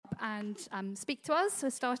and speak to us. We're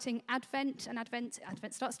starting Advent, and Advent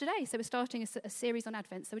starts today. So we're starting a series on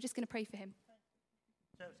Advent. So we're just going to pray for him.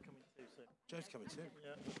 Joe's coming too.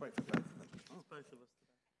 Yeah. Pray for both of them. Oh. Both of us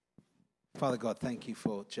today. Father God, thank you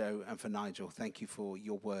for Joe and for Nigel. Thank you for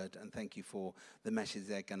your word, and thank you for the message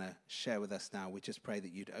they're going to share with us now. We just pray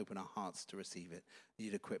that you'd open our hearts to receive it, that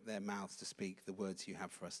you'd equip their mouths to speak the words you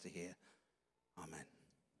have for us to hear. Amen.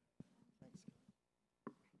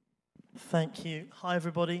 Thank you. Hi,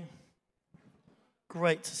 everybody.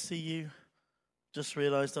 Great to see you. Just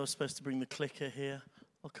realised I was supposed to bring the clicker here.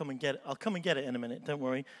 I'll come and get it in a minute. Don't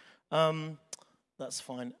worry. That's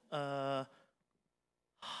fine.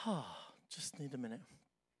 Just need a minute.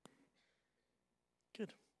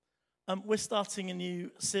 Good. We're starting a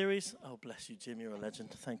new series. Oh, bless you, Jim. You're a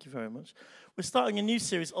legend. Thank you very much. We're starting a new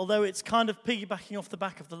series, although it's kind of piggybacking off the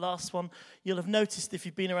back of the last one. You'll have noticed if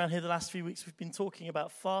you've been around here the last few weeks, we've been talking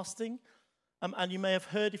about fasting. And you may have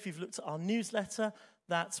heard, if you've looked at our newsletter,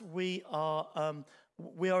 that we are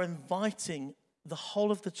inviting the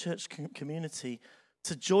whole of the church community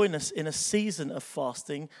to join us in a season of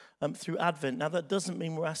fasting through Advent. Now, that doesn't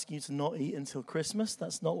mean we're asking you to not eat until Christmas.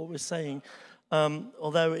 That's not what we're saying.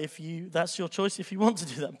 Although that's your choice if you want to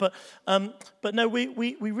do that. But no,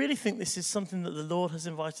 we really think this is something that the Lord has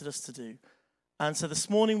invited us to do. And so this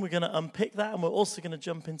morning we're going to unpick that, and we're also going to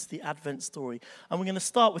jump into the Advent story. And we're going to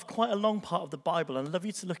start with quite a long part of the Bible. And I'd love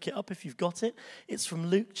you to look it up if you've got it. It's from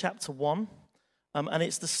Luke chapter 1. And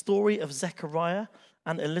it's the story of Zechariah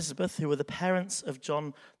and Elizabeth, who were the parents of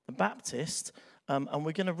John the Baptist. And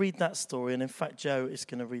we're going to read that story. And in fact, Joe is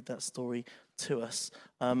going to read that story to us.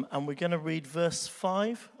 And we're going to read verse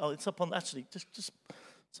 5. Oh, it's up on, actually, just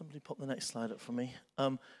somebody pop the next slide up for me.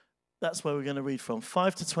 That's where we're going to read from,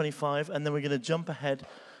 5 to 25. And then we're going to jump ahead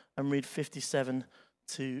and read 57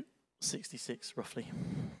 to 66, roughly.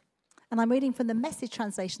 And I'm reading from the Message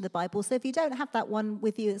translation of the Bible. So if you don't have that one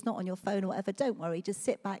with you, it's not on your phone or whatever, don't worry. Just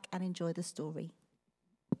sit back and enjoy the story.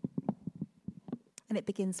 And it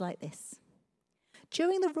begins like this.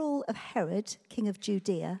 During the rule of Herod, king of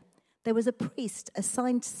Judea, there was a priest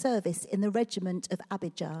assigned to service in the regiment of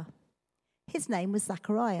Abijah. His name was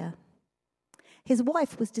Zechariah. His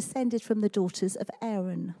wife was descended from the daughters of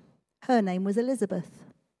Aaron. Her name was Elizabeth.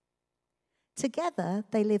 Together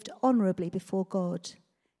they lived honorably before God,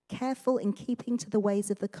 careful in keeping to the ways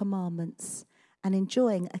of the commandments and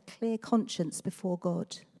enjoying a clear conscience before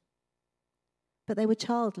God. But they were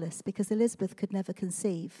childless because Elizabeth could never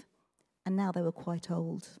conceive, and now they were quite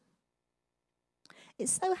old. It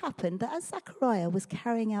so happened that as Zechariah was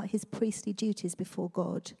carrying out his priestly duties before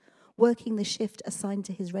God, working the shift assigned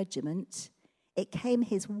to his regiment, it came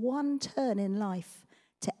his one turn in life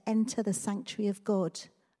to enter the sanctuary of God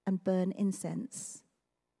and burn incense.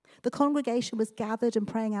 The congregation was gathered and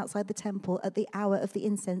praying outside the temple at the hour of the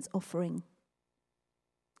incense offering.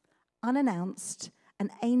 Unannounced, an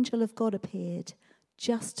angel of God appeared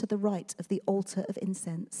just to the right of the altar of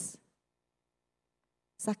incense.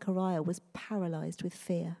 Zechariah was paralyzed with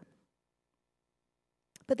fear.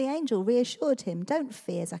 But the angel reassured him, "Don't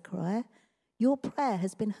fear, Zechariah. Your prayer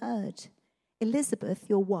has been heard. Elizabeth,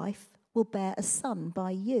 your wife, will bear a son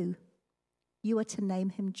by you. You are to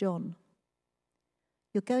name him John.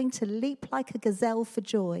 You're going to leap like a gazelle for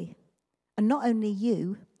joy. And not only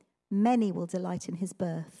you, many will delight in his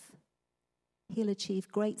birth. He'll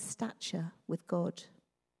achieve great stature with God.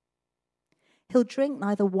 He'll drink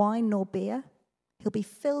neither wine nor beer. He'll be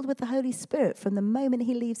filled with the Holy Spirit from the moment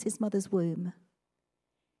he leaves his mother's womb.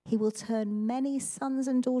 He will turn many sons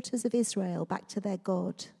and daughters of Israel back to their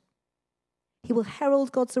God. He will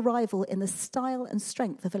herald God's arrival in the style and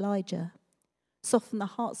strength of Elijah, soften the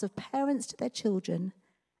hearts of parents to their children,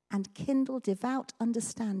 and kindle devout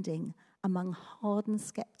understanding among hardened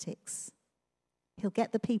skeptics. He'll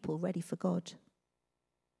get the people ready for God."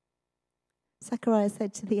 Zechariah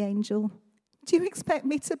said to the angel, "Do you expect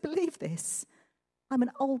me to believe this? I'm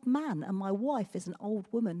an old man and my wife is an old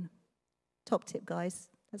woman." Top tip,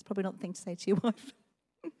 guys. That's probably not the thing to say to your wife.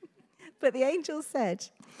 But the angel said,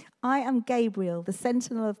 "I am Gabriel, the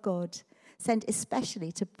sentinel of God, sent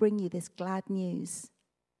especially to bring you this glad news.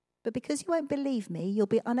 But because you won't believe me, you'll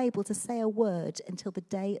be unable to say a word until the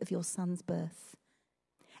day of your son's birth.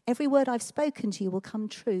 Every word I've spoken to you will come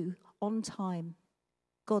true on time,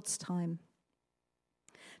 God's time."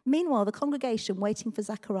 Meanwhile, the congregation waiting for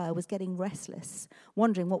Zechariah was getting restless,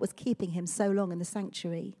 wondering what was keeping him so long in the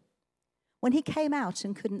sanctuary. When he came out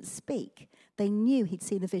and couldn't speak, they knew he'd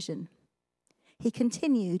seen a vision. He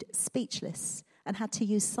continued speechless and had to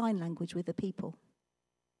use sign language with the people.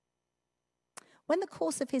 When the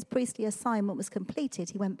course of his priestly assignment was completed,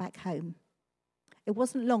 he went back home. it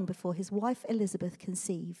wasn't long before his wife Elizabeth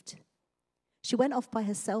conceived. She went off by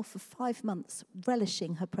herself for 5 months,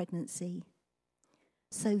 relishing her pregnancy.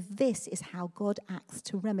 So this is how God acts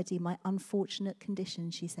to remedy my unfortunate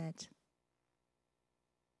condition, she said.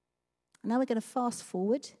 Now we're going to fast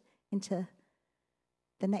forward into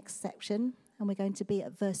the next section, and we're going to be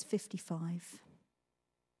at verse 55.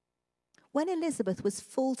 When Elizabeth was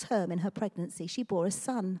full term in her pregnancy, she bore a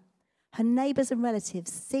son. Her neighbours and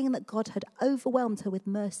relatives, seeing that God had overwhelmed her with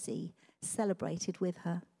mercy, celebrated with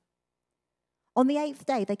her. On the 8th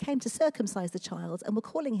day, they came to circumcise the child and were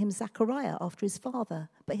calling him Zechariah after his father,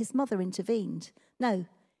 but his mother intervened. No,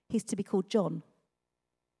 he's to be called John.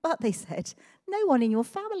 But, they said, no one in your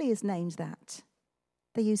family is named that.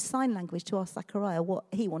 They used sign language to ask Zechariah what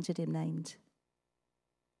he wanted him named.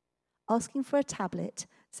 Asking for a tablet,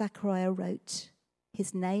 Zechariah wrote,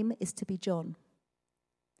 his name is to be John.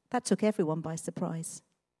 That took everyone by surprise.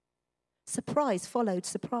 Surprise followed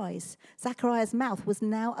surprise. Zechariah's mouth was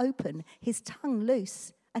now open, his tongue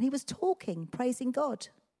loose, and he was talking, praising God.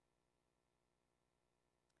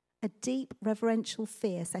 A deep reverential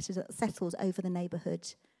fear settled over the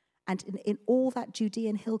neighbourhood, and in all that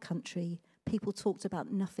Judean hill country, people talked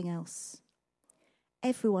about nothing else.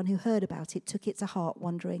 Everyone who heard about it took it to heart,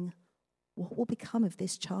 wondering, what will become of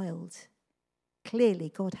this child?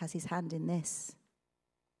 Clearly, God has his hand in this.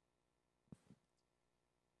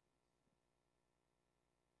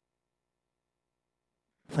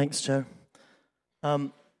 Thanks, Joe.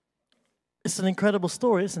 It's an incredible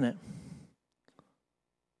story, isn't it?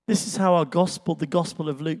 This is how the Gospel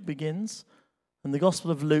of Luke begins. And the Gospel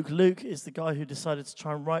of Luke is the guy who decided to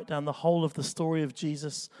try and write down the whole of the story of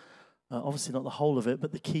Jesus. Obviously not the whole of it,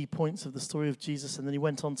 but the key points of the story of Jesus. And then he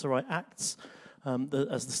went on to write Acts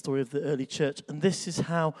as the story of the early church. And this is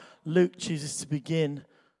how Luke chooses to begin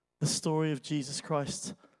the story of Jesus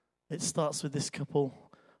Christ. It starts with this couple,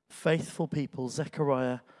 faithful people,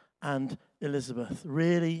 Zechariah and Elizabeth,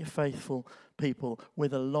 really faithful people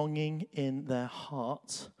with a longing in their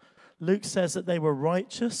heart. Luke says that they were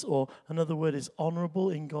righteous, or another word is honorable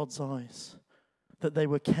in God's eyes, that they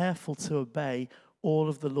were careful to obey all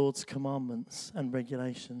of the Lord's commandments and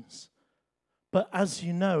regulations. But as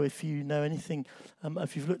you know, if you know anything,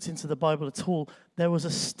 if you've looked into the Bible at all, there was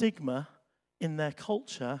a stigma in their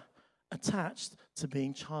culture attached to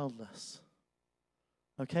being childless.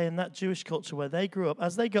 Okay, in that Jewish culture where they grew up,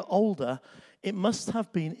 as they got older, it must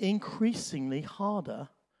have been increasingly harder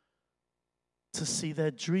to see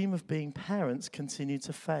their dream of being parents continue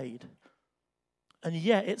to fade. And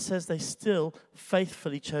yet it says they still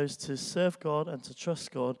faithfully chose to serve God and to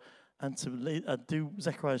trust God and to do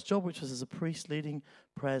Zechariah's job, which was as a priest leading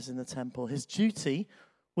prayers in the temple. His duty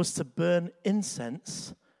was to burn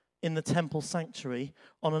incense in the temple sanctuary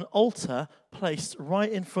on an altar placed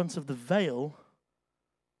right in front of the veil,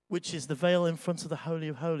 which is the veil in front of the Holy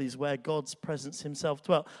of Holies, where God's presence himself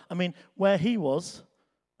dwelt. I mean, where he was,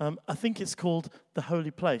 I think it's called the Holy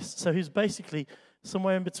Place. So he's basically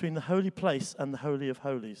somewhere in between the Holy Place and the Holy of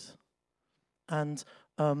Holies. And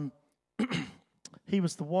he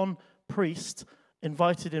was the one priest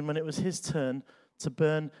invited in when it was his turn to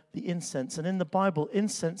burn the incense. And in the Bible,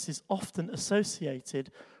 incense is often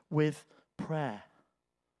associated with prayer.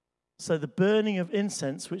 So the burning of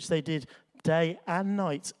incense, which they did day and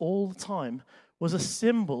night all the time, was a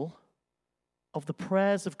symbol of the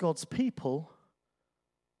prayers of God's people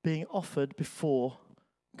being offered before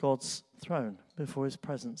God's throne, before his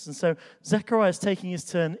presence. And so Zechariah is taking his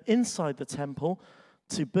turn inside the temple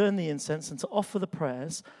to burn the incense and to offer the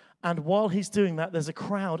prayers. And while he's doing that, there's a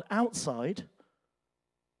crowd outside,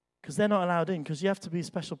 because they're not allowed in, because you have to be a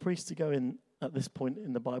special priest to go in at this point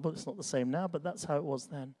in the Bible. It's not the same now, but that's how it was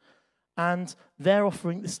then. And they're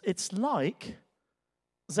offering this. It's like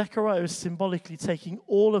Zechariah is symbolically taking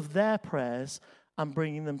all of their prayers and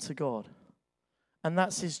bringing them to God. And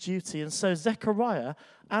that's his duty. And so Zechariah,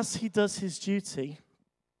 as he does his duty,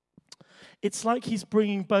 it's like he's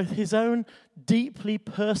bringing both his own deeply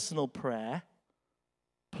personal prayer,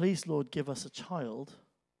 please, Lord, give us a child,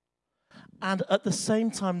 and at the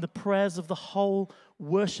same time, the prayers of the whole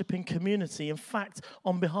worshiping community. In fact,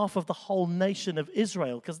 on behalf of the whole nation of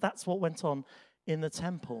Israel, because that's what went on in the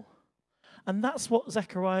temple. And that's what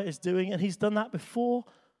Zechariah is doing, and he's done that before.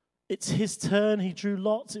 It's his turn. He drew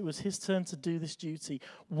lots. It was his turn to do this duty.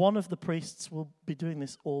 One of the priests will be doing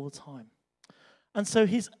this all the time. And so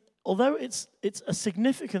although it's a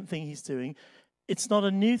significant thing he's doing, it's not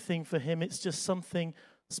a new thing for him. It's just something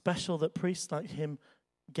special that priests like him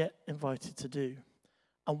get invited to do.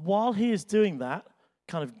 And while he is doing that,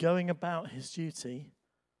 kind of going about his duty,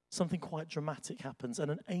 something quite dramatic happens, and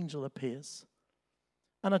an angel appears.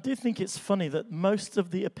 And I do think it's funny that most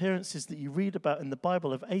of the appearances that you read about in the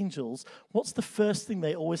Bible of angels, what's the first thing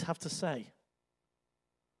they always have to say?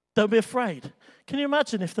 Don't be afraid. Can you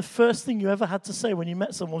imagine if the first thing you ever had to say when you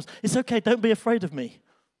met someone was, it's okay, don't be afraid of me?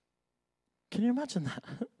 Can you imagine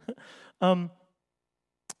that?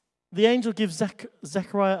 The angel gives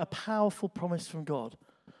Zechariah a powerful promise from God.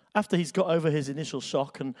 After he's got over his initial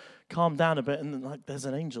shock and calmed down a bit, and then, like, there's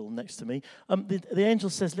an angel next to me, the angel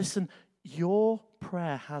says, listen, your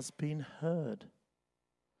prayer has been heard,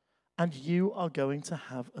 and you are going to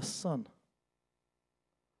have a son.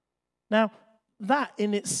 Now, that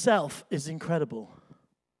in itself is incredible.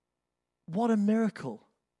 What a miracle.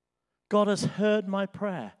 God has heard my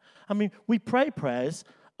prayer. I mean, we pray prayers,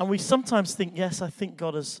 and we sometimes think, yes, I think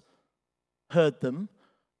God has heard them.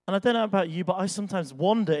 And I don't know about you, but I sometimes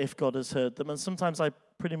wonder if God has heard them, and sometimes I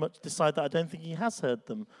pretty much decide that I don't think he has heard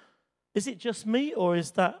them. Is it just me, or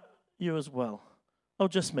is that you as well? Oh,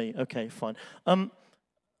 just me. Okay, fine.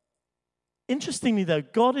 Interestingly, though,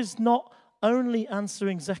 God is not only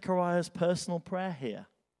answering Zechariah's personal prayer here.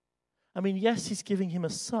 I mean, yes, he's giving him a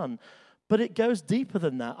son, but it goes deeper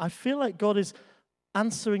than that. I feel like God is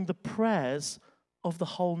answering the prayers of the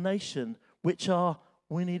whole nation, which are,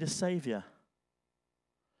 we need a savior.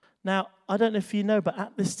 Now, I don't know if you know, but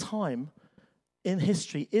at this time in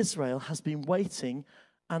history, Israel has been waiting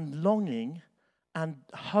and longing and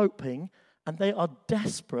hoping, and they are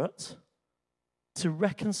desperate to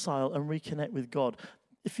reconcile and reconnect with God.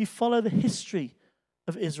 If you follow the history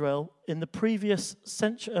of Israel in the previous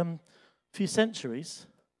few centuries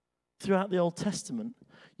throughout the Old Testament,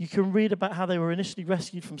 you can read about how they were initially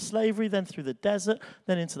rescued from slavery, then through the desert,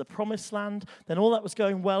 then into the promised land. Then all that was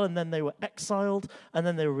going well, and then they were exiled, and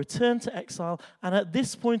then they were returned to exile. And at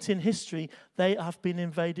this point in history, they have been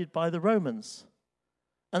invaded by the Romans.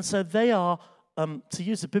 And so they are, to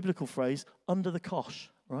use a biblical phrase, under the cosh,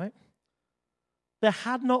 right? There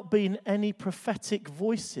had not been any prophetic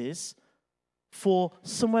voices for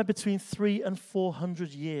somewhere between 300 and 400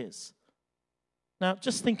 years. Now,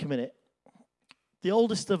 just think a minute. The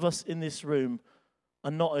oldest of us in this room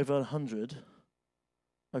are not over 100,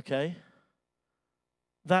 okay?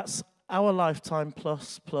 That's our lifetime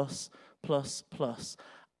plus.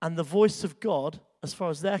 And the voice of God, as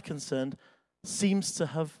far as they're concerned, seems to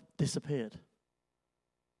have disappeared.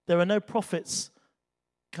 There are no prophets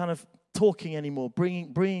kind of talking anymore,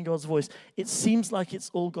 bringing God's voice. It seems like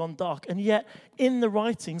it's all gone dark. And yet, in the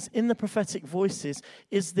writings, in the prophetic voices,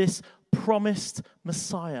 is this promised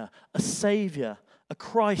Messiah, a Savior, a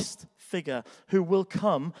Christ figure who will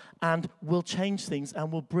come and will change things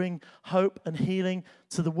and will bring hope and healing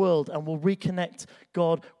to the world and will reconnect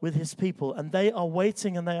God with his people. And they are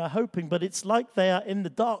waiting and they are hoping, but it's like they are in the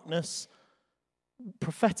darkness,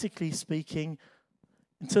 prophetically speaking.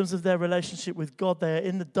 In terms of their relationship with God, they are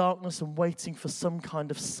in the darkness and waiting for some kind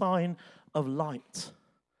of sign of light.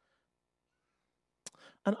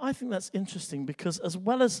 And I think that's interesting because as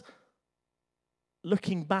well as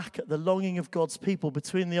looking back at the longing of God's people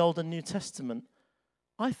between the Old and New Testament,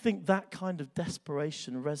 I think that kind of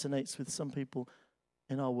desperation resonates with some people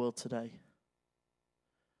in our world today.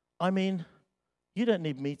 I mean, you don't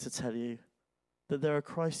need me to tell you that there are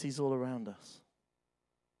crises all around us.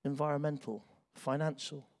 Environmental,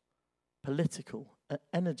 financial, political,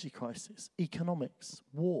 energy crisis, economics,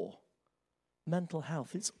 war, mental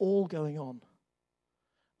health. It's all going on.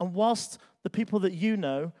 And whilst the people that you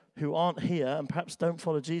know who aren't here and perhaps don't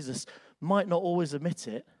follow Jesus might not always admit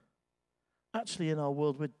it, actually in our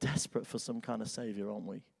world we're desperate for some kind of savior, aren't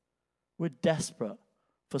we? We're desperate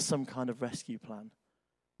for some kind of rescue plan.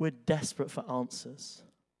 We're desperate for answers.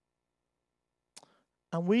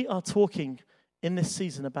 And we are talking in this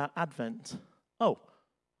season about Advent. Oh,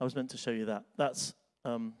 I was meant to show you that. That's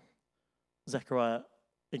Zechariah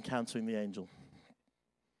encountering the angel.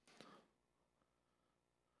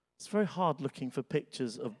 It's very hard looking for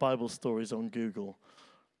pictures of Bible stories on Google.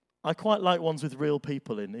 I quite like ones with real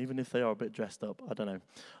people in, even if they are a bit dressed up. I don't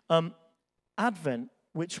know. Advent,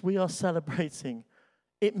 which we are celebrating,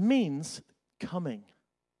 it means coming.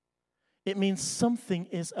 It means something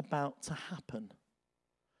is about to happen.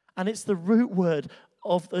 And it's the root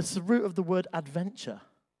of the word adventure.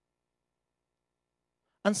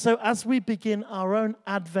 And so as we begin our own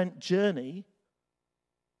Advent journey,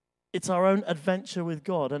 it's our own adventure with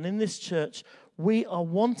God. And in this church, we are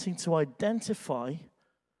wanting to identify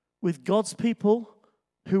with God's people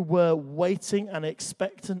who were waiting and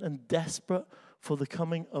expectant and desperate for the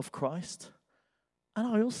coming of Christ. And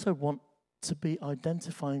I also want to be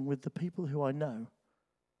identifying with the people who I know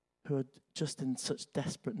who are just in such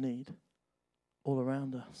desperate need all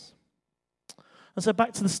around us. And so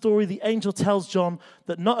back to the story, the angel tells John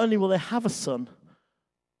that not only will they have a son,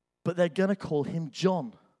 but they're going to call him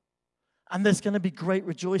John. And there's going to be great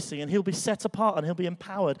rejoicing, and he'll be set apart, and he'll be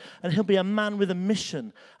empowered, and he'll be a man with a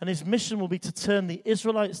mission. And his mission will be to turn the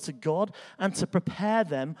Israelites to God and to prepare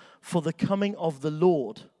them for the coming of the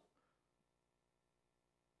Lord.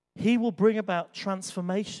 He will bring about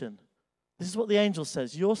transformation. This is what the angel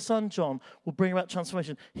says. Your son John will bring about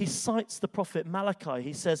transformation. He cites the prophet Malachi.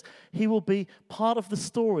 He says he will be part of the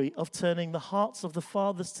story of turning the hearts of the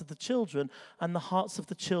fathers to the children and the hearts of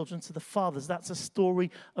the children to the fathers. That's a story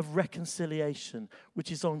of reconciliation,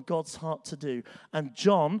 which is on God's heart to do. And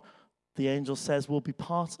John, the angel says, will be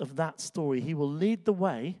part of that story. He will lead the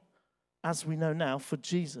way, as we know now, for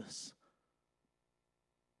Jesus.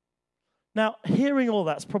 Now, hearing all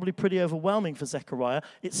that's probably pretty overwhelming for Zechariah.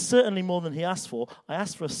 It's certainly more than he asked for. I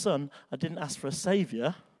asked for a son. I didn't ask for a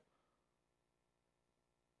savior.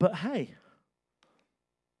 But hey,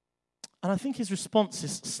 and I think his response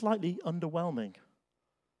is slightly underwhelming.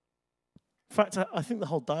 In fact, I think the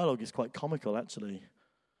whole dialogue is quite comical, actually.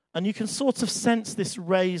 And you can sort of sense this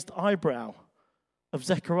raised eyebrow of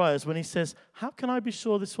Zechariah's when he says, how can I be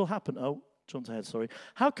sure this will happen? Oh, jumped ahead, sorry.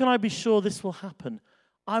 How can I be sure this will happen?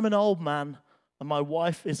 I'm an old man, and my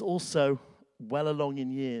wife is also well along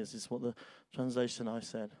in years, is what the translation I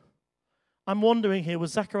said. I'm wondering here,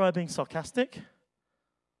 was Zechariah being sarcastic?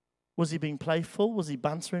 Was he being playful? Was he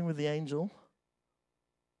bantering with the angel?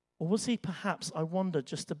 Or was he perhaps, I wonder,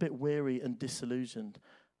 just a bit weary and disillusioned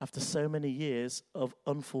after so many years of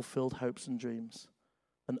unfulfilled hopes and dreams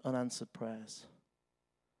and unanswered prayers?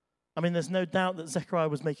 I mean, there's no doubt that Zechariah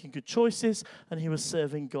was making good choices and he was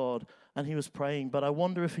serving God and he was praying, but I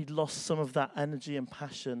wonder if he'd lost some of that energy and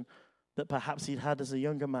passion that perhaps he'd had as a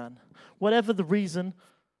younger man. Whatever the reason,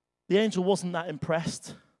 the angel wasn't that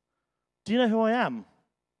impressed. Do you know who I am?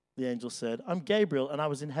 The angel said. I'm Gabriel and I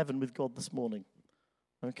was in heaven with God this morning.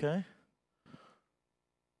 Okay?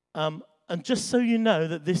 And just so you know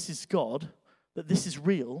that this is God, that this is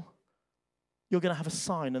real, you're going to have a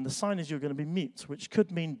sign, and the sign is you're going to be mute, which could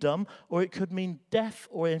mean dumb, or it could mean deaf,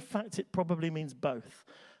 or in fact it probably means both.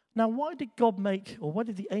 Now, why did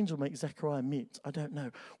the angel make Zechariah mute? I don't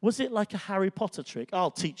know. Was it like a Harry Potter trick?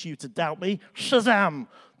 I'll teach you to doubt me. Shazam!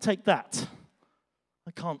 Take that.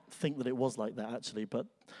 I can't think that it was like that, actually, but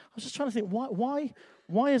I was just trying to think,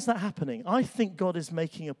 why is that happening? I think God is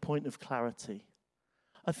making a point of clarity.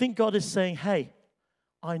 I think God is saying, hey,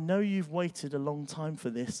 I know you've waited a long time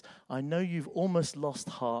for this. I know you've almost lost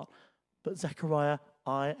heart, but Zechariah,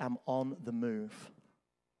 I am on the move.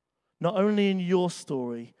 Not only in your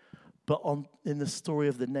story, but in the story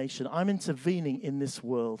of the nation. I'm intervening in this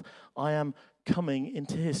world. I am coming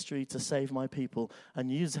into history to save my people,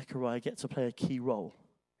 and you, Zechariah, get to play a key role.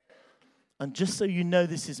 And just so you know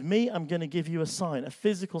this is me, I'm going to give you a sign, a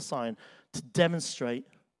physical sign, to demonstrate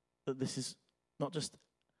that this is not just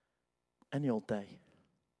any old day.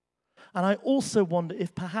 And I also wonder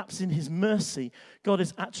if perhaps in his mercy, God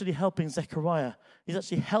is actually helping Zechariah. He's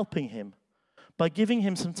actually helping him by giving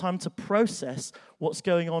him some time to process what's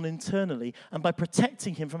going on internally and by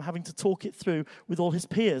protecting him from having to talk it through with all his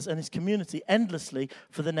peers and his community endlessly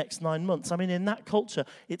for the next 9 months. I mean, in that culture,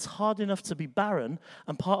 it's hard enough to be barren,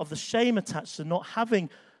 and part of the shame attached to not having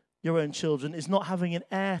your own children is not having an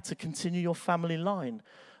heir to continue your family line.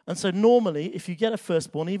 And so normally, if you get a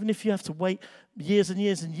firstborn, even if you have to wait years and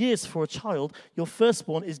years and years for a child, your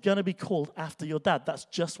firstborn is going to be called after your dad. That's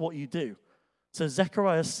just what you do. So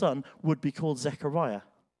Zechariah's son would be called Zechariah.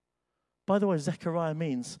 By the way, Zechariah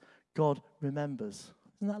means God remembers.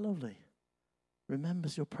 Isn't that lovely?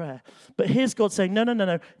 Remembers your prayer. But here's God saying,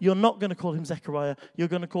 no. You're not going to call him Zechariah. You're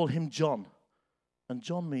going to call him John. And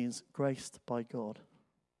John means graced by God.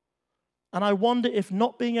 And I wonder if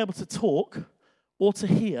not being able to talk or to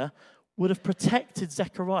hear would have protected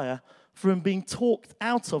Zechariah from being talked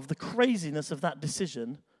out of the craziness of that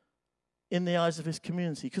decision in the eyes of his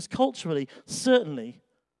community. Because culturally, certainly,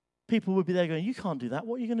 people would be there going, you can't do that.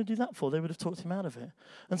 What are you going to do that for? They would have talked him out of it.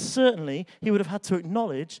 And certainly, he would have had to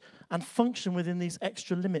acknowledge and function within these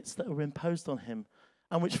extra limits that were imposed on him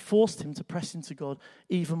and which forced him to press into God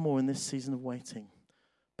even more in this season of waiting.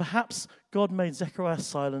 Perhaps God made Zechariah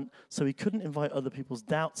silent so he couldn't invite other people's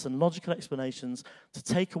doubts and logical explanations to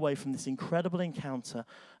take away from this incredible encounter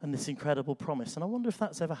and this incredible promise. And I wonder if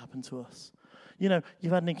that's ever happened to us. You know,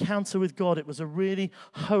 you've had an encounter with God. It was a really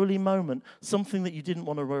holy moment, something that you didn't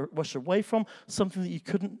want to rush away from, something that you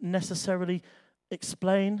couldn't necessarily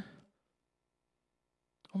explain.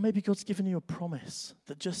 Or maybe God's given you a promise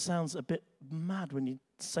that just sounds a bit mad when you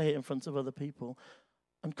say it in front of other people.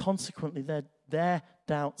 And consequently, their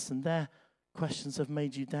doubts and their questions have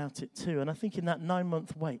made you doubt it too. And I think in that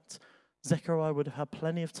 9-month wait, Zechariah would have had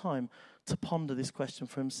plenty of time to ponder this question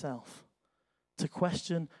for himself, to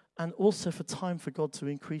question, and also for time for God to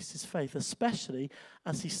increase his faith, especially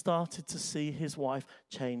as he started to see his wife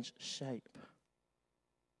change shape.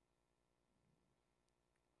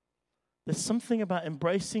 There's something about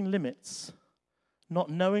embracing limits,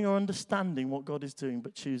 not knowing or understanding what God is doing,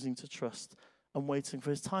 but choosing to trust and waiting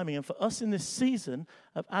for his timing. And for us in this season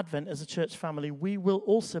of Advent as a church family, we will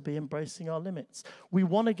also be embracing our limits. We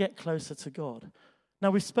want to get closer to God.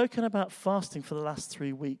 Now, we've spoken about fasting for the last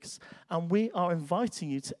 3 weeks, and we are inviting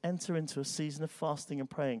you to enter into a season of fasting and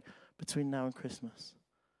praying between now and Christmas.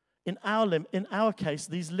 In our case,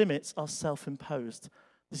 these limits are self-imposed.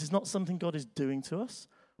 This is not something God is doing to us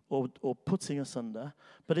or putting us under,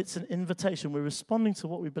 but it's an invitation. We're responding to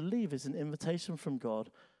what we believe is an invitation from God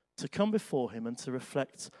to come before him and to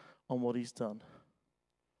reflect on what he's done.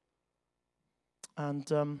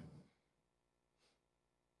 And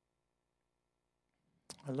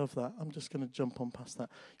I love that. I'm just going to jump on past that.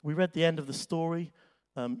 We read the end of the story.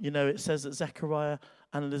 It says that Zechariah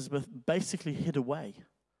and Elizabeth basically hid away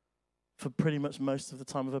for pretty much most of the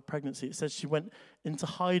time of her pregnancy. It says she went into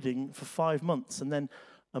hiding for 5 months, and then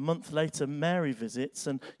a month later, Mary visits.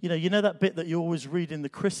 And you know that bit that you always read in the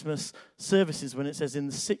Christmas services when it says in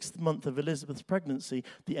the 6th month of Elizabeth's pregnancy,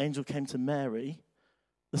 the angel came to Mary.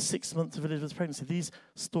 The 6th month of Elizabeth's pregnancy. These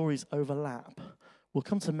stories overlap. We'll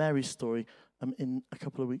come to Mary's story in a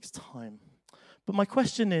couple of weeks' time. But my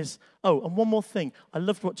question is, and one more thing. I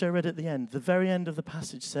loved what Joe read at the end. The very end of the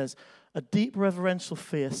passage says, a deep reverential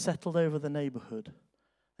fear settled over the neighborhood,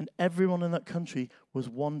 and everyone in that country was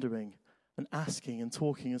wondering and asking and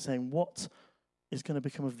talking and saying, what is going to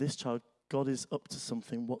become of this child? God is up to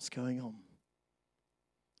something. What's going on?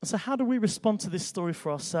 And so how do we respond to this story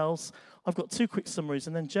for ourselves? I've got 2 quick summaries,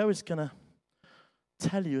 and then Joe is going to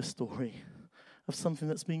tell you a story of something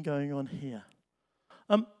that's been going on here.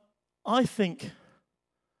 I think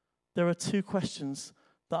there are 2 questions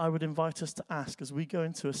that I would invite us to ask as we go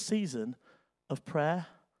into a season of prayer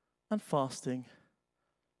and fasting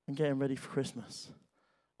and getting ready for Christmas.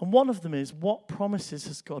 And one of them is, what promises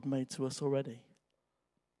has God made to us already?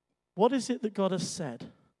 What is it that God has said?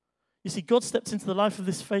 You see, God stepped into the life of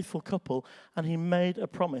this faithful couple and he made a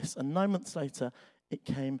promise. And 9 months later, it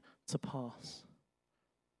came to pass.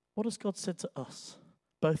 What has God said to us?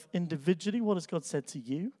 Both individually, what has God said to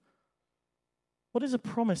you? What is a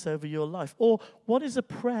promise over your life? Or what is a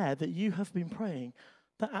prayer that you have been praying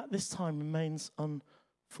that at this time remains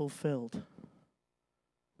unfulfilled?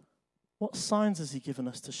 What signs has he given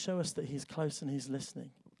us to show us that he's close and he's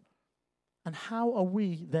listening? And how are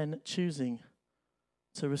we then choosing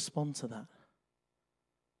to respond to that?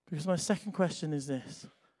 Because my second question is this: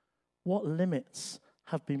 what limits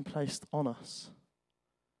have been placed on us?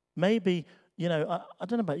 Maybe, I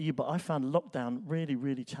don't know about you, but I found lockdown really,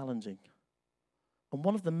 really challenging. And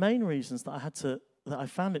one of the main reasons that I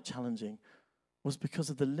found it challenging was because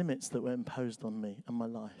of the limits that were imposed on me and my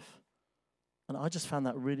life. And I just found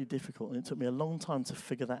that really difficult, and it took me a long time to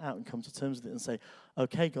figure that out and come to terms with it and say,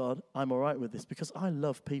 okay, God, I'm all right with this, because I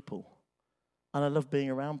love people. And I love being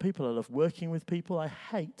around people. I love working with people. I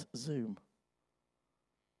hate Zoom.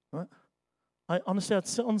 Right? I'd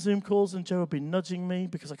sit on Zoom calls and Joe would be nudging me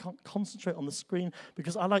because I can't concentrate on the screen,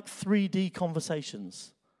 because I like 3D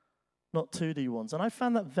conversations, not 2D ones. And I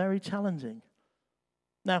found that very challenging.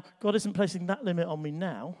 Now, God isn't placing that limit on me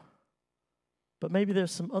now, but maybe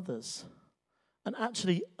there's some others. And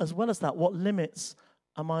actually, as well as that, what limits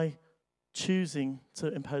am I choosing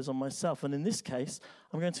to impose on myself? And in this case,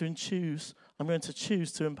 I'm going to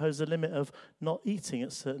choose to impose a limit of not eating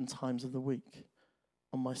at certain times of the week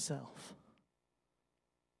on myself.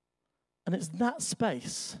 And it's that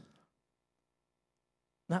space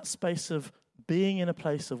of being in a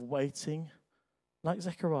place of waiting, like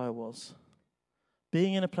Zechariah was,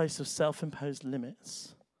 being in a place of self-imposed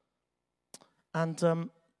limits. And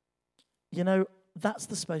that's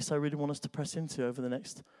the space I really want us to press into over the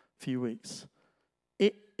next few weeks.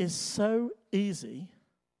 It is so easy.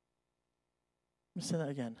 Let me say that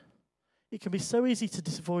again. It can be so easy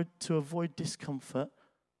to avoid discomfort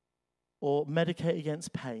or medicate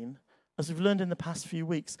against pain. As we've learned in the past few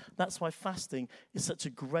weeks, that's why fasting is such a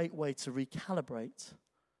great way to recalibrate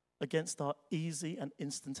against our easy and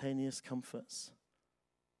instantaneous comforts.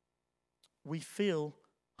 We feel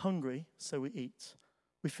hungry, so we eat.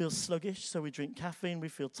 We feel sluggish, so we drink caffeine. We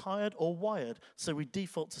feel tired or wired, so we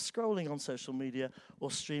default to scrolling on social media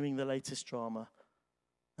or streaming the latest drama.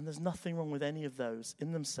 And there's nothing wrong with any of those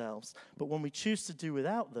in themselves. But when we choose to do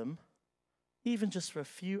without them, even just for a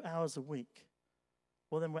few hours a week,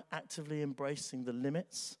 well, then we're actively embracing the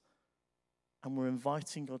limits and we're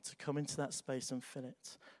inviting God to come into that space and fill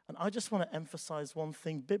it. And I just want to emphasize one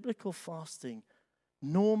thing. Biblical fasting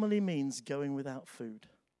normally means going without food.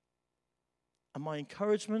 And my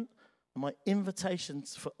encouragement and my invitation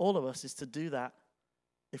for all of us is to do that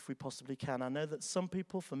if we possibly can. I know that some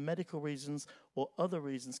people, for medical reasons or other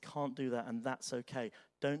reasons, can't do that, and that's okay.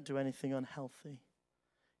 Don't do anything unhealthy.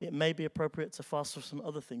 It may be appropriate to fast for some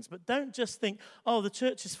other things, but don't just think, oh, the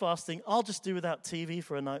church is fasting, I'll just do without TV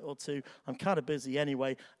for a night or two, I'm kind of busy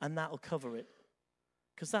anyway, and that'll cover it.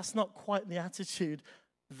 Because that's not quite the attitude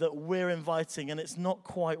that we're inviting, and it's not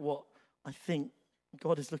quite what I think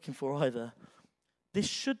God is looking for either. This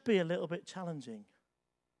should be a little bit challenging.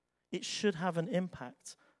 It should have an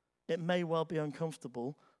impact. It may well be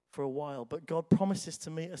uncomfortable for a while, but God promises to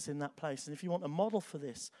meet us in that place. And if you want a model for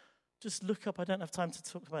this, just look up, I don't have time to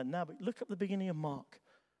talk about it now, but look up the beginning of Mark,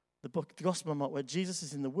 the Gospel of Mark, where Jesus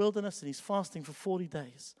is in the wilderness and he's fasting for 40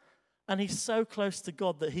 days. And he's so close to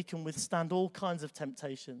God that he can withstand all kinds of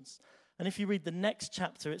temptations. And if you read the next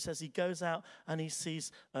chapter, it says he goes out and he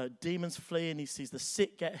sees demons flee and he sees the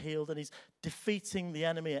sick get healed and he's defeating the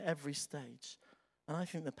enemy at every stage. And I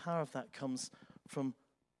think the power of that comes from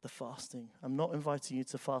the fasting. I'm not inviting you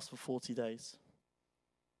to fast for 40 days.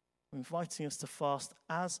 I'm inviting us to fast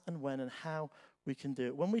as and when and how we can do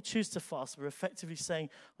it. When we choose to fast, we're effectively saying,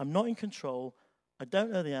 I'm not in control, I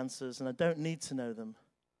don't know the answers, and I don't need to know them.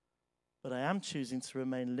 But I am choosing to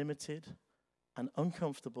remain limited and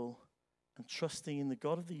uncomfortable and trusting in the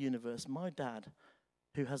God of the universe, my dad,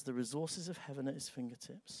 who has the resources of heaven at his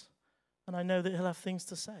fingertips. And I know that he'll have things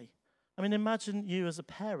to say. I mean, imagine you as a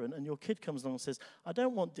parent and your kid comes along and says, I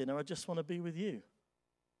don't want dinner, I just want to be with you.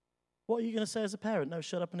 What are you going to say as a parent? No,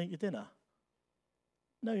 shut up and eat your dinner.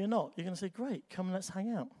 No, you're not. You're going to say, great, come and let's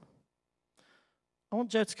hang out. I want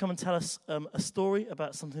Joe to come and tell us a story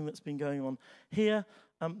about something that's been going on here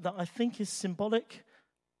that I think is symbolic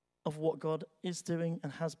of what God is doing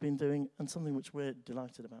and has been doing and something which we're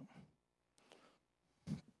delighted about.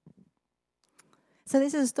 So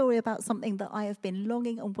this is a story about something that I have been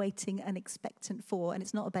longing and waiting and expectant for. And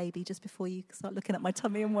it's not a baby, just before you start looking at my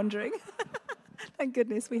tummy and wondering. Thank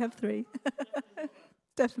goodness we have 3.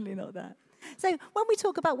 Definitely not that. So when we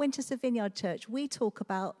talk about Winchester Vineyard Church, we talk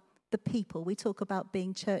about the people. We talk about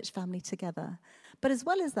being church family together. But as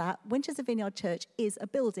well as that, Winchester Vineyard Church is a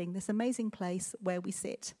building, this amazing place where we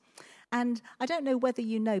sit. And I don't know whether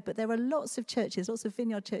you know, but there are lots of churches, lots of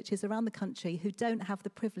vineyard churches around the country who don't have the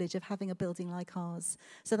privilege of having a building like ours.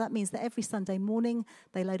 So that means that every Sunday morning,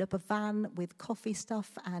 they load up a van with coffee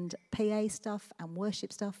stuff and PA stuff and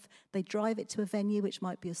worship stuff. They drive it to a venue, which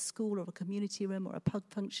might be a school or a community room or a pub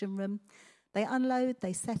function room. They unload,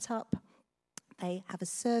 they set up, they have a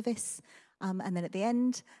service, and then at the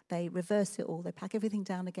end, they reverse it all. They pack everything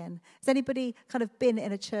down again. Has anybody kind of been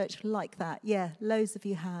in a church like that? Yeah, loads of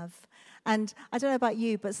you have. And I don't know about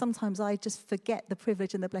you, but sometimes I just forget the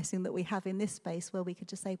privilege and the blessing that we have in this space where we could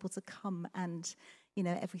just able to come and, you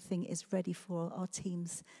know, everything is ready for our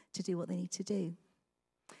teams to do what they need to do.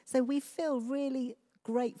 So we feel really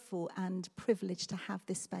grateful and privileged to have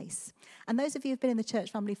this space. And those of you who've been in the church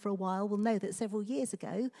family for a while will know that several years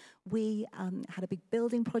ago we had a big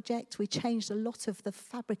building project. We changed a lot of the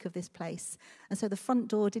fabric of this place. And so the front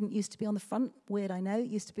door didn't used to be on the front. Weird, I know. It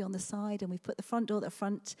used to be on the side, and we've put the front door at the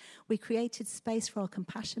front. We created space for our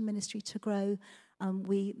compassion ministry to grow.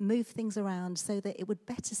 We moved things around so that it would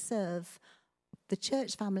better serve the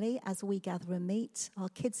church family as we gather and meet, our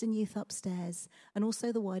kids and youth upstairs, and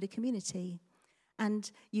also the wider community.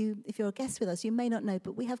 And you, if you're a guest with us, you may not know,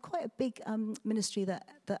 but we have quite a big ministry that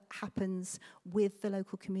happens with the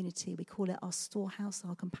local community. We call it our storehouse,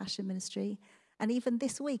 our compassion ministry. And even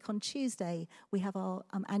this week, on Tuesday, we have our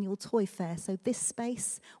annual toy fair. So this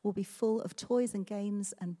space will be full of toys and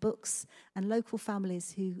games and books, and local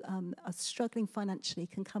families who are struggling financially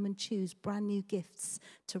can come and choose brand new gifts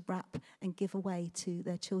to wrap and give away to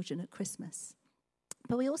their children at Christmas.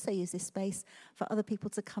 But we also use this space for other people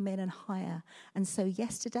to come in and hire. And so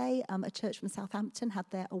yesterday, a church from Southampton had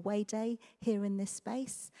their away day here in this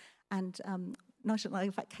space. And Nigel and I,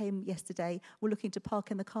 in fact, came yesterday. We're looking to park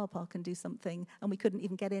in the car park and do something. And we couldn't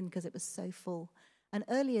even get in because it was so full. And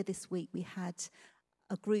earlier this week, we had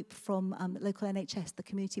a group from local NHS, the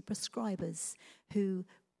community prescribers, who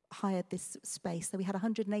hired this space. So we had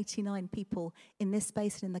 189 people in this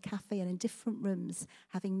space and in the cafe and in different rooms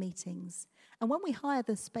having meetings. And when we hire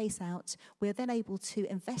the space out, we're then able to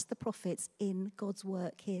invest the profits in God's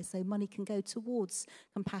work here. So money can go towards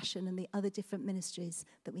compassion and the other different ministries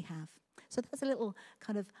that we have. So that's a little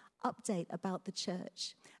kind of update about the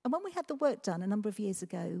church. And when we had the work done a number of years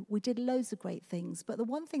ago, we did loads of great things. But the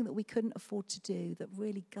one thing that we couldn't afford to do that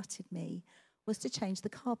really gutted me was to change the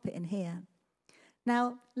carpet in here.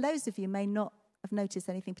 Now, loads of you may not have noticed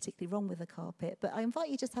anything particularly wrong with the carpet, but I invite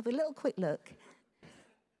you just to have a little quick look.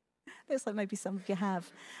 Looks like maybe some of you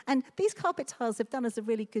have. And these carpet tiles have done us a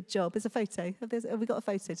really good job. There's a photo. Have we got a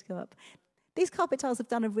photo to go up? These carpet tiles have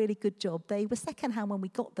done a really good job. They were second-hand when we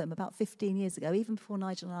got them about 15 years ago, even before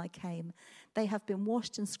Nigel and I came. They have been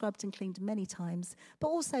washed and scrubbed and cleaned many times, but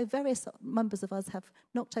also various members of us have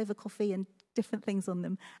knocked over coffee and different things on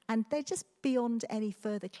them, and they're just beyond any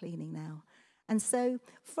further cleaning now. And so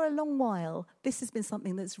for a long while, this has been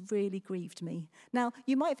something that's really grieved me. Now,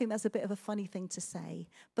 you might think that's a bit of a funny thing to say,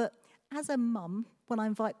 but as a mum, when I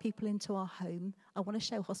invite people into our home, I want to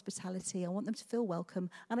show hospitality. I want them to feel welcome.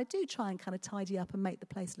 And I do try and kind of tidy up and make the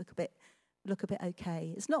place look a bit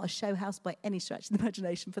okay. It's not a show house by any stretch of the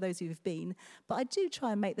imagination for those who have been, but I do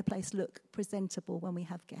try and make the place look presentable when we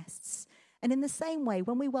have guests. And in the same way,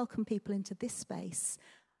 when we welcome people into this space,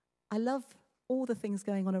 I love all the things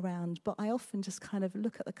going on around, but I often just kind of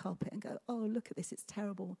look at the carpet and go, oh, look at this, it's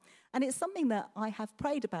terrible. And it's something that I have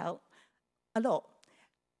prayed about a lot.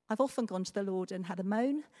 I've often gone to the Lord and had a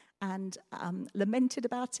moan and lamented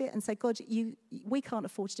about it and said, God, we can't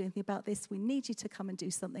afford to do anything about this. We need you to come and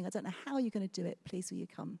do something. I don't know how you're going to do it. Please will you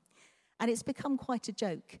come? And it's become quite a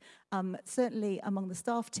joke, certainly among the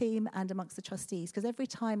staff team and amongst the trustees, because every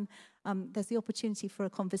time there's the opportunity for a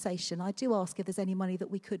conversation, I do ask if there's any money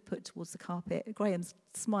that we could put towards the carpet. Graham's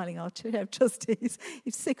smiling, our chair of trustees.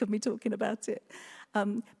 He's sick of me talking about it.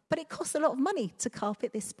 But it costs a lot of money to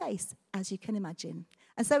carpet this space, as you can imagine.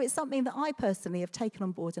 And so it's something that I personally have taken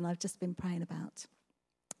on board and I've just been praying about.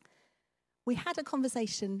 We had a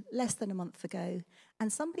conversation less than a month ago,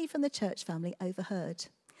 and somebody from the church family overheard.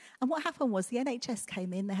 And what happened was the NHS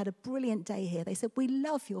came in, they had a brilliant day here. They said, we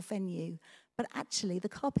love your venue, but actually the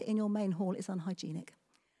carpet in your main hall is unhygienic.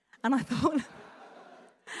 And I thought,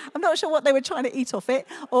 I'm not sure what they were trying to eat off it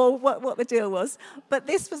or what the deal was, but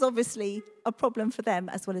this was obviously a problem for them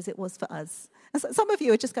as well as it was for us. And so some of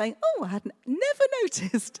you are just going, oh, I had never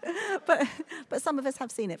noticed. but some of us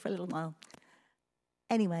have seen it for a little while.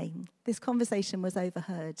 Anyway, this conversation was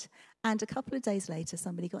overheard. And a couple of days later,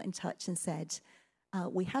 somebody got in touch and said,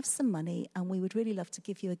 we have some money and we would really love to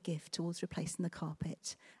give you a gift towards replacing the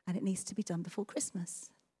carpet. And it needs to be done before Christmas.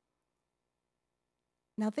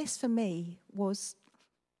 Now, this for me was,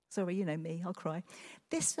 sorry, you know me, I'll cry.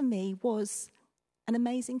 This for me was an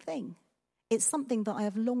amazing thing. It's something that I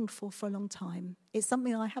have longed for a long time. It's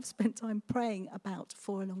something I have spent time praying about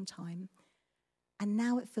for a long time. And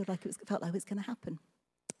now it felt like it was going to happen.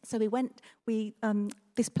 So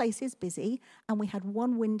this place is busy, and we had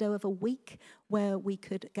one window of a week where we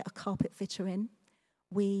could get a carpet fitter in.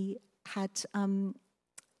 We had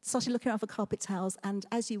started looking around for carpet towels, and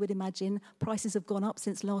as you would imagine, prices have gone up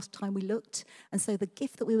since last time we looked. And so the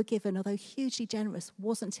gift that we were given, although hugely generous,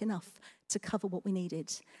 wasn't enough to cover what we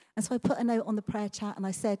needed. And so I put a note on the prayer chat, and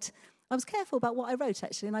I said, I was careful about what I wrote,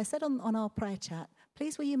 actually, and I said on our prayer chat,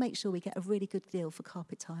 please will you make sure we get a really good deal for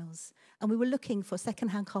carpet tiles? And we were looking for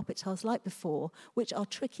second-hand carpet tiles like before, which are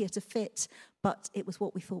trickier to fit, but it was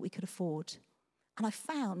what we thought we could afford. And I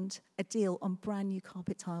found a deal on brand new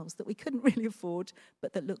carpet tiles that we couldn't really afford,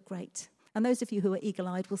 but that looked great. And those of you who are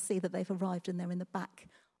eagle-eyed will see that they've arrived and they're in the back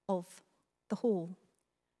of the hall.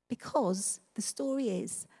 Because the story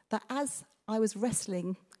is that as I was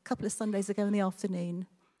wrestling a couple of Sundays ago in the afternoon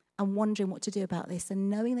and wondering what to do about this and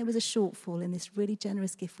knowing there was a shortfall in this really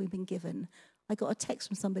generous gift we've been given, I got a text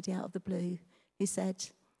from somebody out of the blue who said,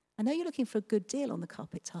 I know you're looking for a good deal on the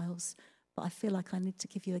carpet tiles, but I feel like I need to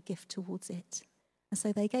give you a gift towards it. And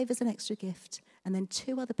so they gave us an extra gift, and then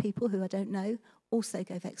 2 other people who I don't know also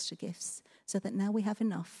gave extra gifts, so that now we have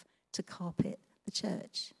enough to carpet the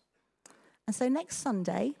church. And so next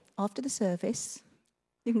Sunday, after the service,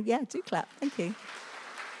 do clap, thank you.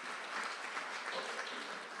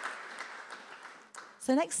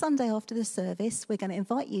 So next Sunday after the service, we're going to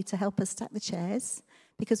invite you to help us stack the chairs,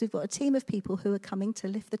 because we've got a team of people who are coming to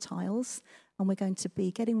lift the tiles, and we're going to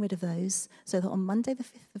be getting rid of those so that on Monday the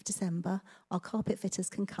 5th of December, our carpet fitters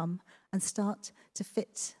can come and start to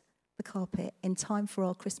fit the carpet in time for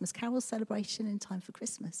our Christmas carol celebration, in time for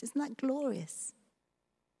Christmas. Isn't that glorious?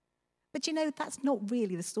 But you know, that's not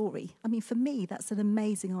really the story. I mean, for me, that's an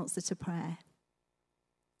amazing answer to prayer.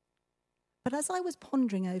 But as I was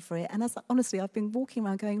pondering over it, and honestly, I've been walking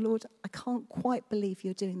around going, Lord, I can't quite believe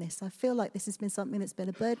you're doing this. I feel like this has been something that's been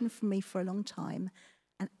a burden for me for a long time,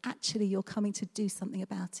 and actually you're coming to do something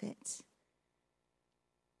about it.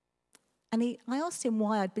 And I asked him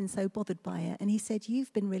why I'd been so bothered by it. And he said,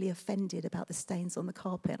 you've been really offended about the stains on the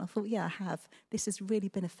carpet. And I thought, yeah, I have. This has really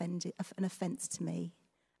been an offence to me.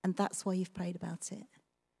 And that's why you've prayed about it.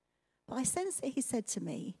 But I sensed that he said to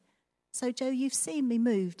me, so Joe, you've seen me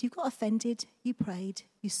moved. You got offended. You prayed.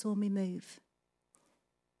 You saw me move.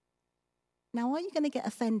 Now, are you going to get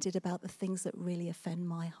offended about the things that really offend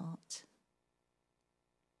my heart?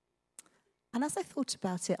 And as I thought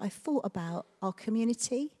about it, I thought about our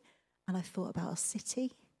community and I thought about our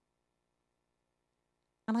city.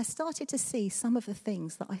 And I started to see some of the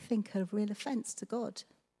things that I think are a real offence to God.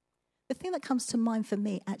 The thing that comes to mind for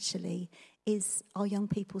me, actually, is our young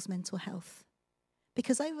people's mental health.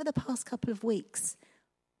 Because over the past couple of weeks,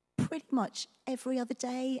 pretty much every other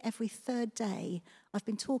day, every third day, I've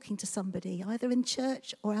been talking to somebody, either in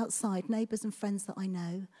church or outside, neighbours and friends that I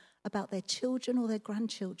know, about their children or their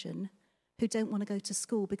grandchildren who don't want to go to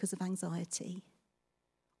school because of anxiety,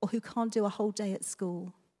 or who can't do a whole day at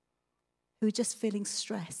school, who are just feeling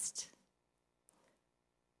stressed.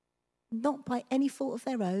 Not by any fault of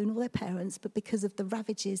their own or their parents, but because of the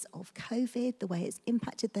ravages of COVID, the way it's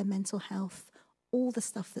impacted their mental health, all the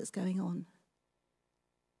stuff that's going on.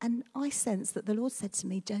 And I sense that the Lord said to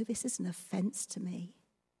me, Joe, this is an offence to me.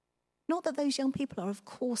 Not that those young people are, of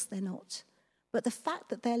course they're not, but the fact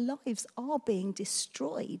that their lives are being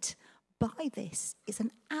destroyed by this is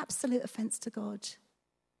an absolute offence to God.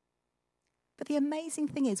 But the amazing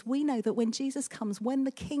thing is, we know that when Jesus comes, when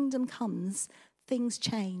the kingdom comes, things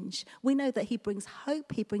change. We know that he brings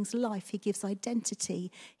hope, he brings life, he gives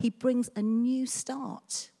identity, he brings a new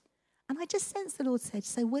start. And I just sense the Lord said,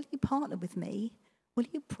 so will you partner with me? Will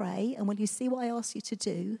you pray? And will you see what I ask you to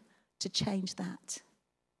do to change that?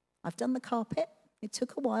 I've done the carpet. It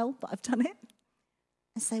took a while, but I've done it.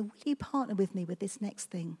 And so will you partner with me with this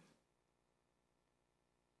next thing?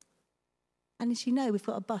 And as you know, we've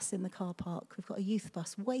got a bus in the car park. We've got a youth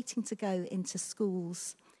bus waiting to go into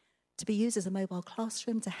schools to be used as a mobile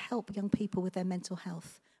classroom to help young people with their mental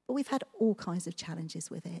health. But we've had all kinds of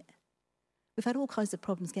challenges with it. We've had all kinds of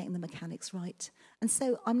problems getting the mechanics right. And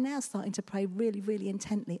so I'm now starting to pray really, really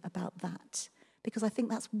intently about that, because I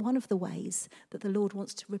think that's one of the ways that the Lord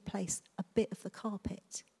wants to replace a bit of the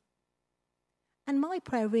carpet. And my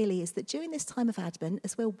prayer really is that during this time of Advent,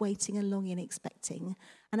 as we're waiting and longing and expecting,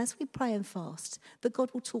 and as we pray and fast, that God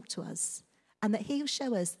will talk to us and that he'll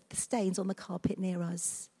show us the stains on the carpet near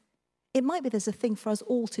us. It might be there's a thing for us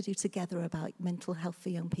all to do together about mental health for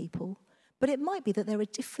young people, but it might be that there are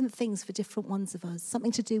different things for different ones of us,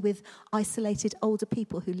 something to do with isolated older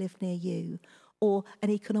people who live near you, or an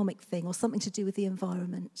economic thing, or something to do with the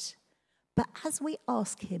environment. But as we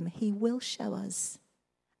ask him, he will show us.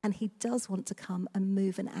 And he does want to come and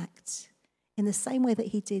move and act in the same way that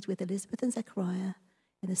he did with Elizabeth and Zechariah,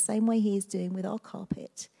 in the same way he is doing with our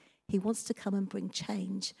carpet. He wants to come and bring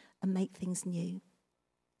change and make things new.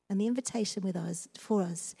 And the invitation for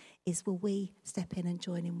us is, will we step in and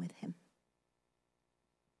join in with him?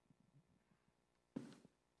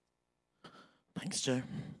 Thanks, Joe.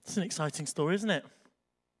 It's an exciting story, isn't it?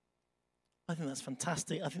 I think that's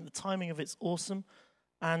fantastic. I think the timing of it's awesome.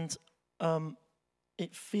 And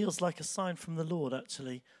it feels like a sign from the Lord,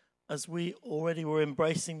 actually, as we already were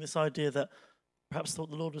embracing this idea that perhaps what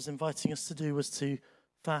the Lord was inviting us to do was to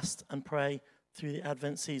fast and pray through the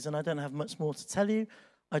Advent season. I don't have much more to tell you.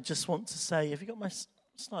 I just want to say, have you got my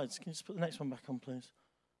slides? Can you just put the next one back on, please?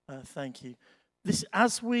 Thank you. This,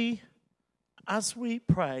 as we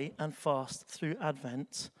pray and fast through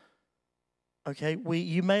Advent, okay,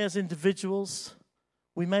 we may as individuals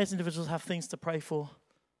have things to pray for.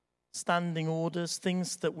 Standing orders,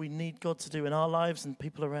 things that we need God to do in our lives and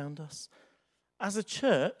people around us. As a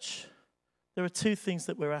church, there are two things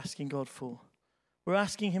that we're asking God for. We're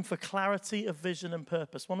asking him for clarity of vision and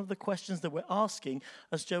purpose. One of the questions that we're asking,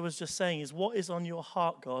 as Joe was just saying, is what is on your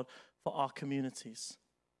heart, God, for our communities?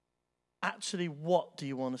 Actually, what do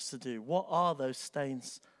you want us to do? What are those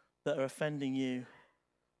stains that are offending you?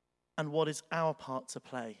 And what is our part to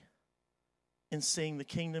play in seeing the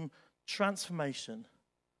kingdom transformation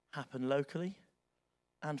happen locally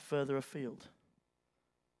and further afield?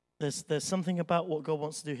 There's something about what God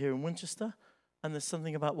wants to do here in Winchester, and there's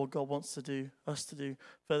something about what God wants us to do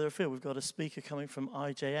further afield. We've got a speaker coming from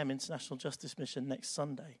IJM, International Justice Mission, next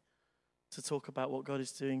Sunday to talk about what God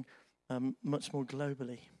is doing much more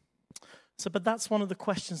globally. But that's one of the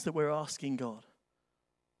questions that we're asking God.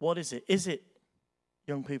 What is it? Is it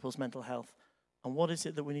young people's mental health? And what is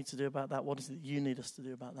it that we need to do about that? What is it that you need us to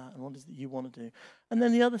do about that? And what is it that you want to do? And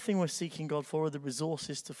then the other thing we're seeking God for are the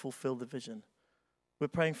resources to fulfill the vision. We're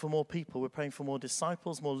praying for more people. We're praying for more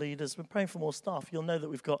disciples, more leaders. We're praying for more staff. You'll know that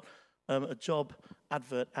we've got a job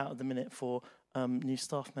advert out at the minute for new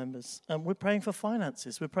staff members. We're praying for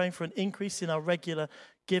finances. We're praying for an increase in our regular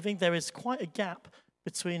giving. There is quite a gap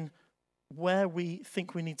between where we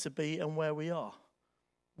think we need to be and where we are.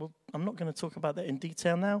 Well, I'm not going to talk about that in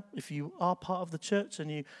detail now. If you are part of the church and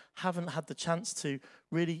you haven't had the chance to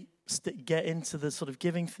really get into the sort of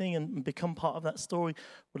giving thing and become part of that story,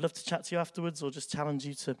 we'd love to chat to you afterwards or just challenge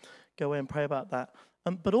you to go away and pray about that.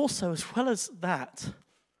 But also, as well as that,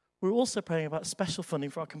 we're also praying about special funding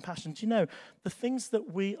for our compassion. Do you know, the things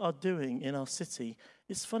that we are doing in our city,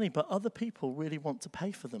 it's funny, but other people really want to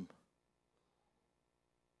pay for them.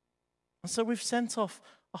 And so we've sent off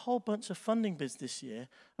a whole bunch of funding bids this year.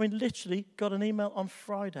 I mean, literally got an email on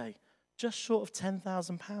Friday, just short of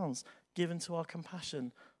 £10,000 given to our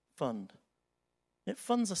compassion fund. It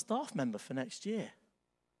funds a staff member for next year.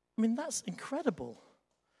 I mean, that's incredible.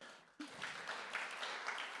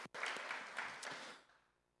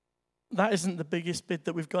 That isn't the biggest bid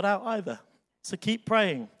that we've got out either. So keep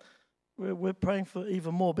praying. We're praying for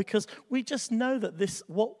even more because we just know that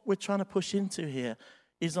what we're trying to push into here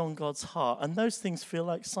is on God's heart. And those things feel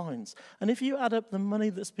like signs. And if you add up the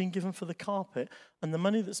money that's been given for the carpet and the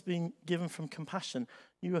money that's been given from compassion,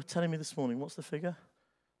 you were telling me this morning, what's the figure?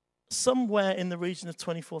 Somewhere in the region of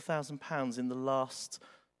 £24,000 in the last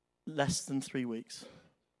less than 3 weeks.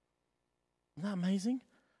 Isn't that amazing?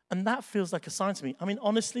 And that feels like a sign to me. I mean,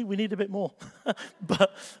 honestly, we need a bit more.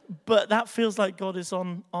 but that feels like God is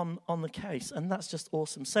on the case, and that's just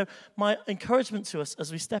awesome. So my encouragement to us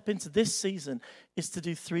as we step into this season is to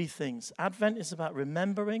do 3 things. Advent is about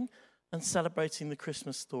remembering and celebrating the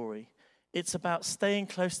Christmas story. It's about staying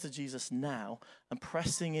close to Jesus now and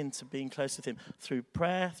pressing into being close with him through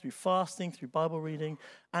prayer, through fasting, through Bible reading,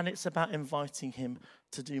 and it's about inviting him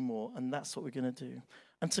to do more, and that's what we're going to do.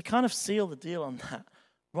 And to kind of seal the deal on that,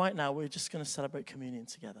 right now, we're just going to celebrate communion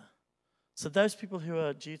together. So those people who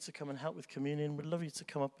are due to come and help with communion, we'd love you to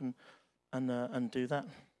come up and do that.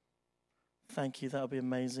 Thank you. That would be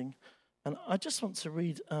amazing. And I just want to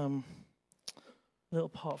read a little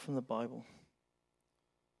part from the Bible.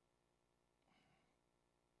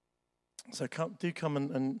 So do come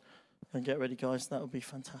and get ready, guys. That would be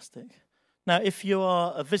fantastic. Now, if you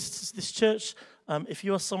are a visitor to this church, if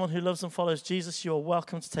you are someone who loves and follows Jesus, you are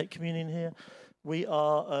welcome to take communion here. We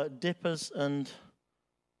are dippers and,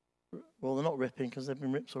 well, they're not ripping because they've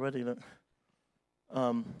been ripped already, look.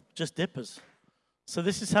 Just dippers. So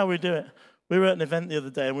this is how we do it. We were at an event the other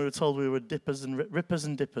day and we were told we were dippers and rippers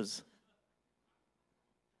and dippers.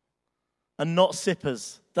 And not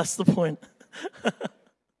sippers. That's the point.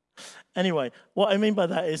 Anyway, what I mean by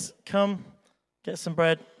that is come, get some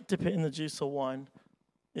bread, dip it in the juice or wine.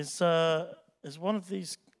 Is one of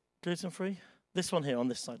these gluten-free? This one here on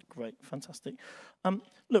this side. Great. Fantastic.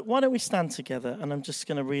 Look, why don't we stand together and I'm just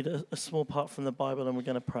going to read a small part from the Bible and we're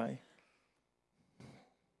going to pray.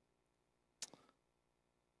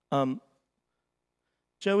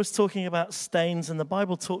 Joe was talking about stains and the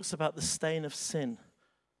Bible talks about the stain of sin.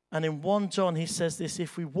 And in 1 John he says this,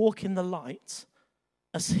 if we walk in the light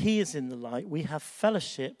as he is in the light, we have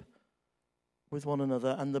fellowship with one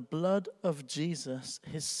another and the blood of Jesus,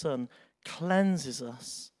 his son, cleanses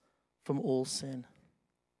us from all sin.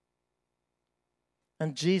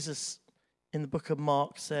 And Jesus in the book of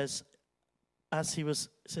Mark says, as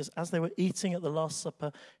they were eating at the Last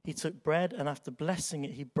Supper, he took bread and after blessing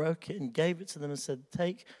it, he broke it and gave it to them and said,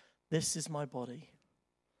 take, this is my body.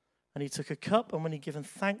 And he took a cup and when he'd given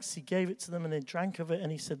thanks, he gave it to them and they drank of it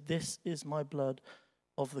and he said, this is my blood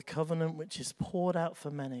of the covenant which is poured out for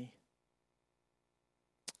many.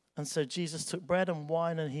 And so Jesus took bread and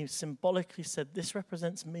wine and he symbolically said, this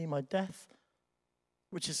represents me, my death,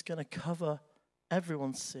 which is going to cover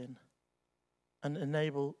everyone's sin and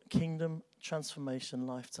enable kingdom transformation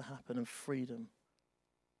life to happen and freedom.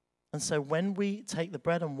 And so when we take the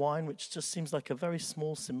bread and wine, which just seems like a very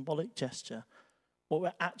small symbolic gesture, what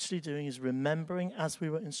we're actually doing is remembering as we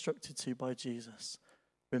were instructed to by Jesus,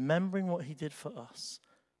 remembering what he did for us,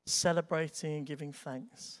 celebrating and giving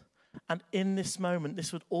thanks. And in this moment,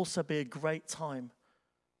 this would also be a great time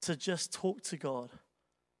to just talk to God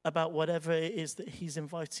about whatever it is that he's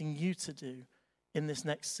inviting you to do in this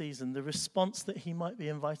next season, the response that he might be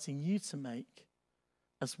inviting you to make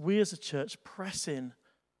as we as a church press in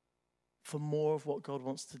for more of what God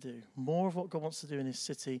wants to do, more of what God wants to do in his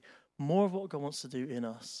city, more of what God wants to do in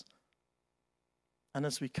us. And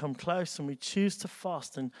as we come close and we choose to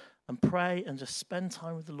fast and pray and just spend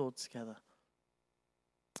time with the Lord together,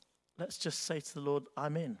 let's just say to the Lord,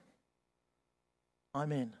 I'm in.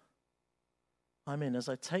 I'm in. I'm in. As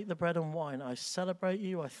I take the bread and wine, I celebrate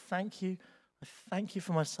you. I thank you. I thank you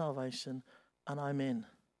for my salvation. And I'm in.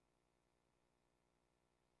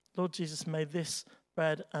 Lord Jesus, may this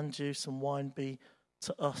bread and juice and wine be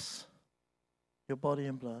to us your body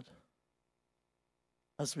and blood.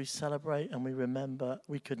 As we celebrate and we remember,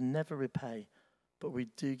 we could never repay, but we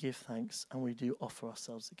do give thanks and we do offer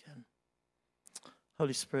ourselves again.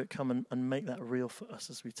 Holy Spirit, come and make that real for us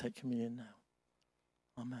as we take communion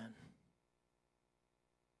now. Amen.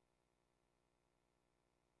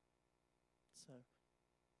 So